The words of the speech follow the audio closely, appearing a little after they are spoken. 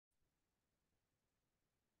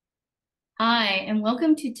Hi, and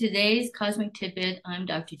welcome to today's Cosmic Tidbit. I'm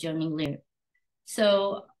Dr. Joanny Liu.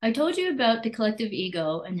 So I told you about the collective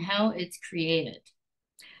ego and how it's created.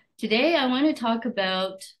 Today, I want to talk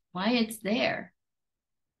about why it's there.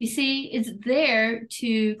 You see, it's there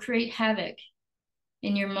to create havoc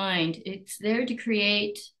in your mind. It's there to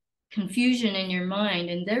create confusion in your mind.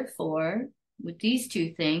 And therefore, with these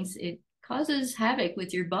two things, it causes havoc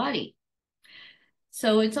with your body.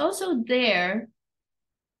 So it's also there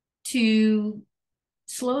to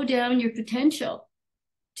slow down your potential,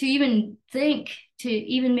 to even make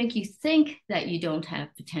you think that you don't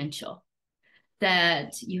have potential,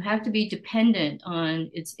 that you have to be dependent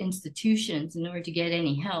on its institutions in order to get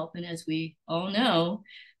any help. And as we all know,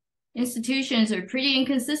 institutions are pretty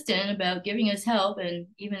inconsistent about giving us help. And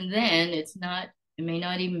even then, it may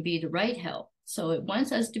not even be the right help. So it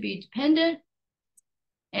wants us to be dependent,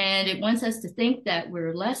 and it wants us to think that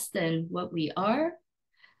we're less than what we are.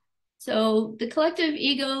 So the collective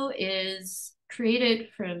ego is created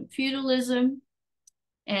from feudalism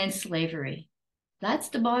and slavery. That's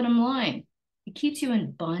the bottom line. It keeps you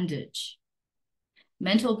in bondage,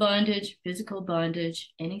 mental bondage, physical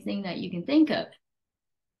bondage, anything that you can think of.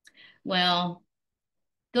 Well,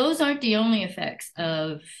 those aren't the only effects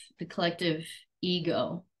of the collective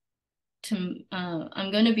ego.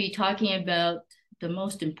 I'm going to be talking about the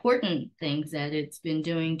most important things that it's been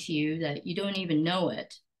doing to you that you don't even know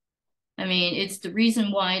it. I mean, it's the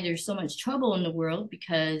reason why there's so much trouble in the world,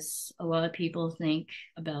 because a lot of people think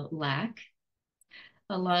about lack.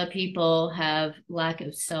 A lot of people have lack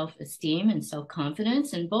of self-esteem and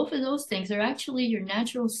self-confidence, and both of those things are actually your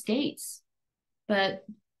natural states, but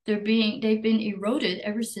they've been eroded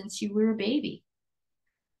ever since you were a baby.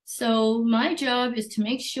 So my job is to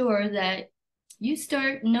make sure that you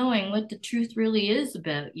start knowing what the truth really is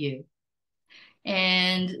about you.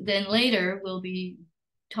 And then later we'll be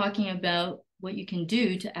talking about what you can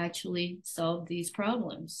do to actually solve these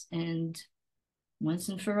problems, and once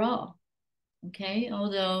and for all. Okay,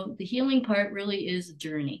 although the healing part really is a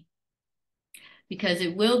journey, because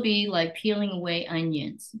it will be like peeling away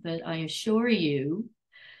onions. But I assure you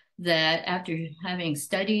that after having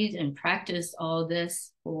studied and practiced all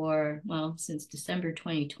this for, well, since December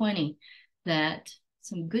 2020, that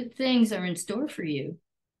some good things are in store for you.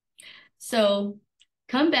 So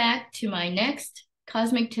come back to my next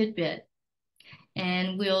Cosmic Tidbit,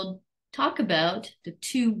 and we'll talk about the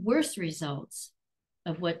two worst results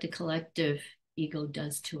of what the collective ego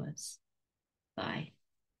does to us. Bye.